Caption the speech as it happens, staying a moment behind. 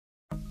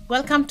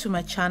Welcome to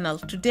my channel.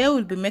 Today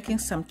we'll be making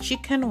some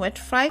chicken wet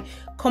fry,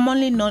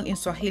 commonly known in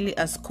Swahili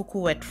as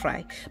kuku wet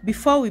fry.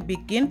 Before we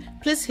begin,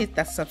 please hit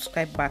that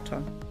subscribe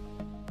button.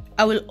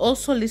 I will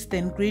also list the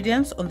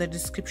ingredients on the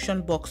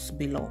description box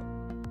below.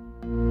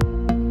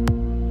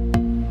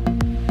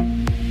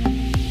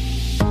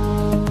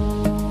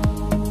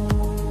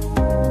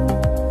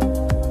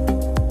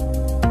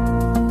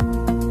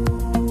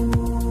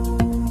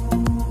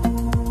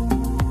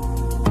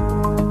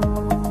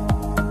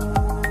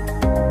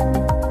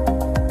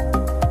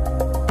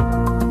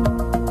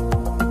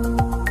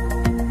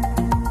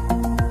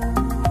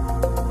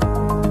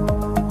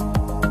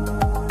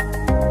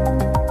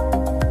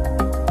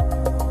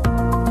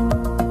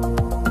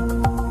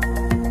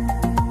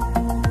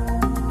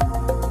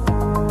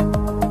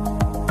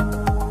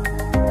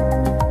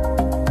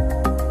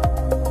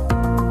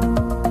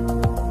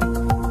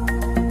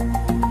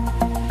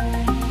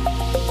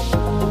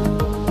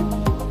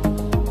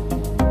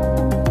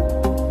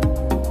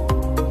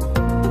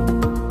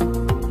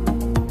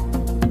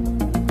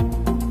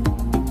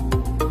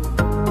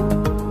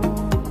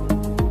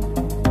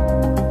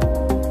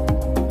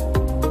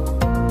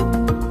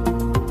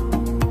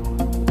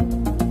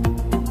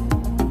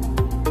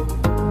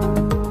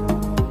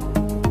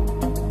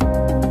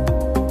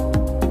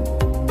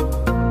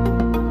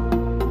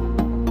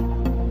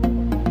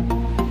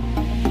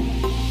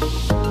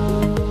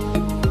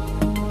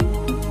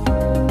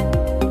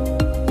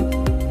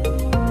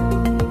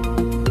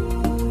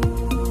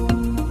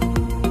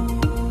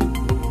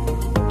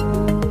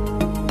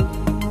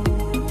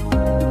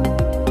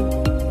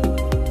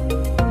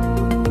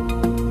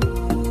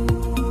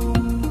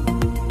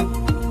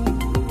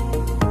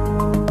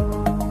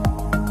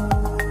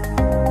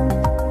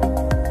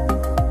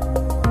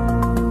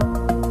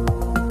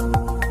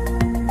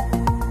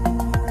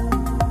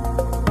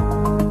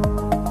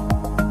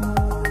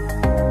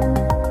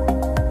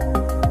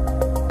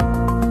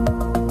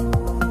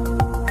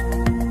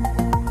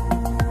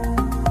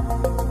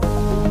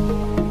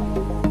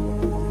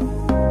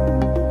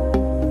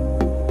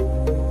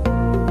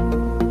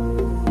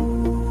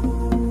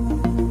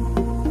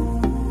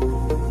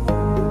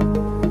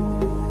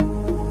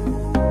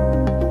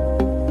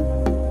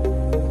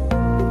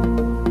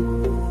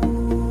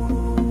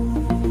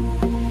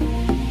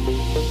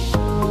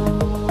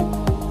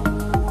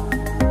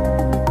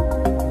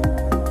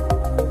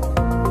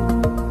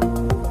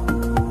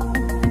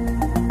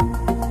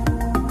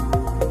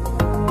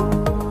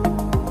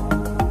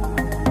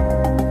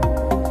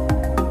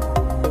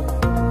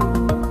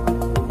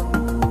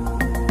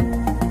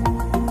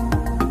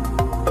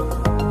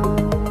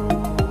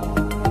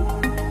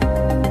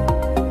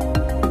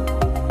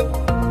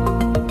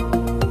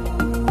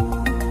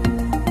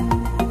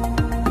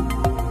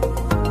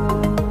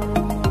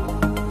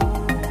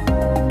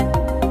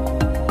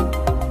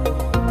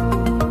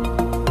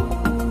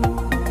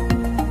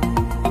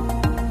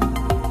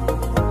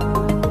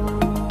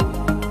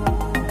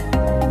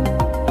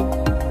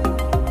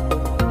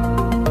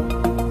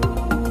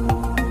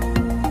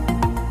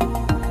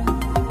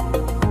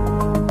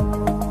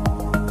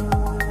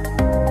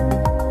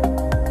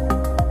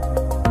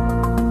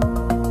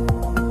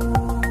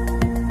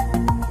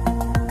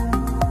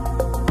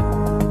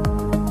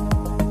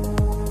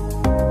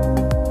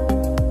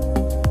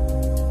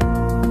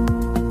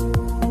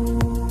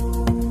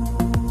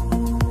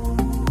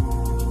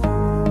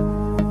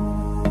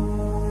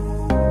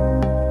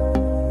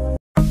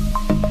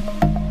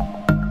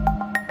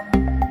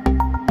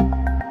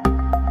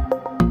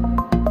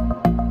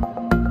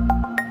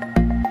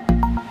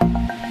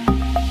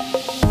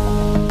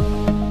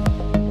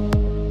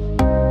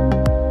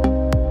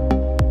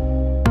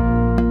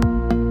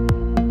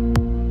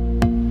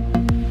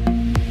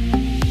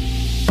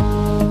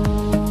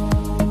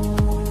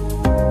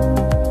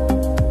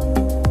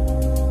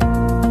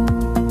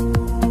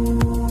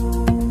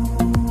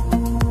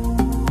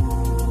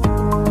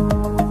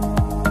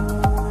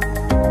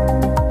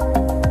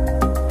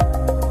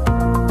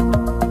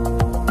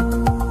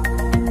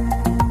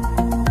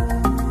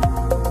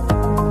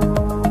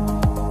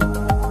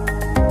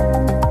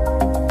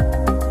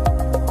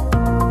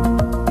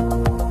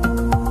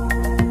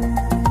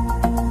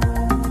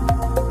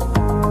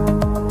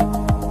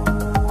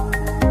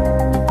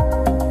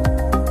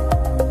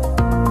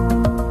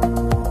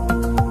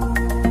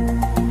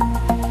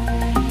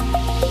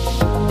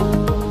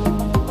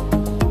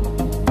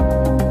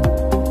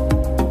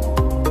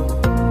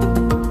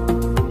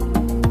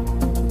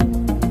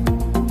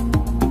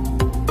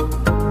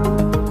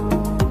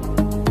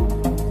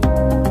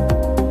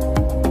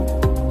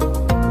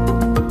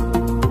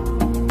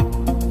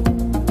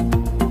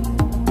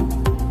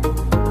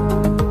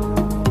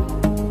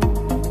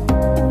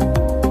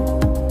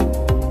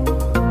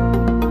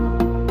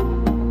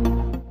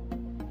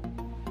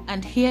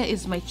 And here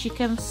is my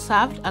chicken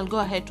served. I'll go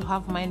ahead to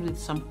have mine with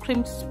some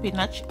creamed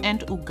spinach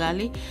and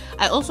ugali.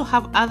 I also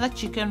have other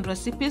chicken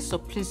recipes, so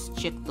please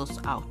check those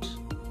out.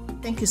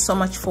 Thank you so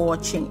much for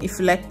watching. If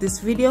you like this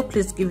video,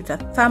 please give it a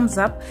thumbs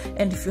up,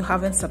 and if you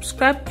haven't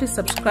subscribed, please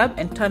subscribe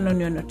and turn on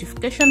your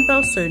notification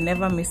bell so you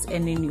never miss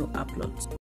any new uploads.